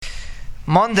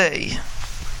Monday,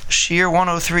 Shir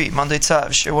 103, Monday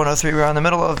Tzav, Shir 103. We're in the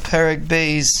middle of Perek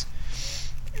Bey's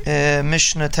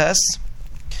Mishnah test,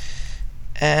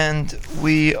 and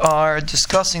we are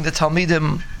discussing the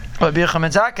Talmidim of Rabbi Yochanan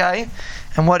ben Zakkai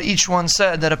and what each one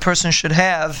said that a person should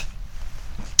have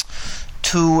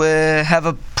to have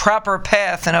a proper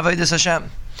path in Avodas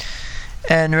Hashem.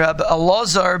 And Rabbi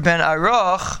Elazar ben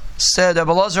Arach said,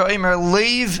 Rabbi Elazar Omer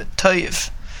Leiv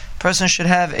Toiv. A person should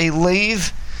have a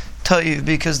Leiv Toiv,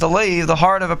 because the Leiv, the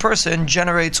heart of a person,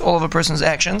 generates all of a person's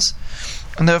actions.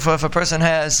 And therefore, if a person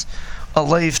has a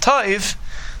Leiv Toiv,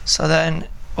 so then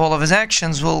all of his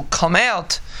actions will come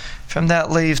out from that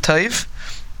Leiv Toiv.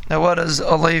 Now, what does a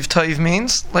Leiv Toiv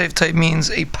means? Leiv Toiv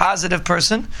means a positive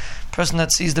person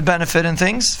that sees the benefit in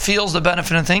things, feels the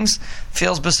benefit in things,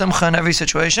 feels besimcha in every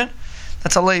situation.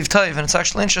 That's a Leiv Toiv, and it's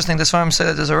actually interesting. The Sfarim say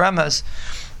that there's a remez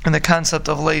in the concept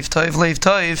of Leiv Toiv. Leiv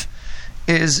Toiv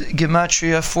is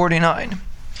Gematria 49,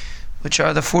 which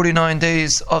are the 49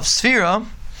 days of Sfira.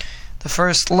 The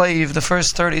first Leiv, the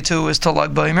first 32 is till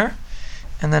Lag Baimer,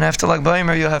 and then after Lag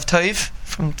Baimer you have Toiv,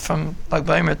 from Lag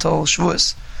Baimer till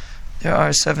Shavuos. There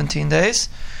are 17 days,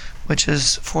 which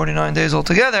is 49 days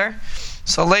altogether.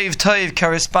 So Leiv Toiv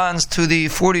corresponds to the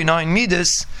 49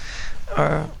 Midas,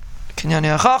 or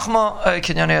Kinyani HaChachma,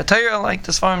 Kinyani HaTorah, like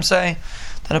the Sfarim say,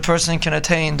 that a person can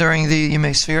attain during the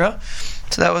Yimei Sfira.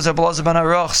 So that was Rabbi Elazar ben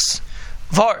Arach's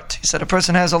Vart. He said a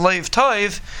person has a Leiv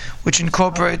Toiv, which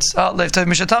incorporates Leiv Toiv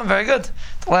Mishtatam. Very good.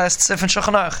 The last Sif in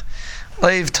Shulchan Aruch.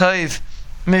 Leiv Toiv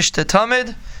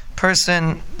Mishtatamid.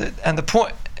 Person, and the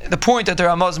point that the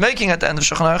Ramah is making at the end of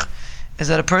Shulchan Aruch is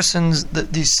that a person's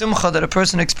the simcha that a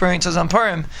person experiences on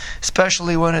Purim,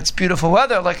 especially when it's beautiful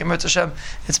weather, like in Mirz Hashem,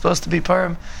 it's supposed to be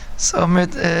Purim. So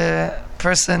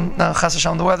person, no, Chas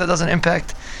Hashem, the weather doesn't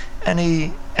impact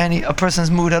a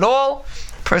person's mood at all.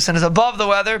 A person is above the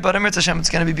weather, but in Mirz Hashem it's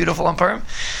going to be beautiful on Purim.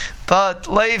 But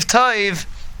Leiv Toiv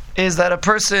is that a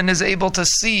person is able to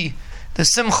see the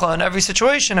simcha in every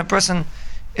situation. A person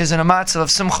is in a matzah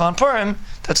of simcha on Purim.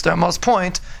 That's their most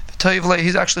point.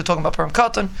 He's actually talking about Purim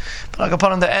Katan, but like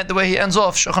upon the way he ends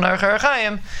off Shulchan Aruch Orach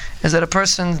Chaim is that a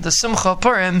person, the simcha of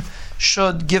Purim,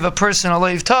 should give a person a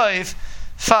Leiv Toiv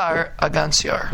far Agan Siyar.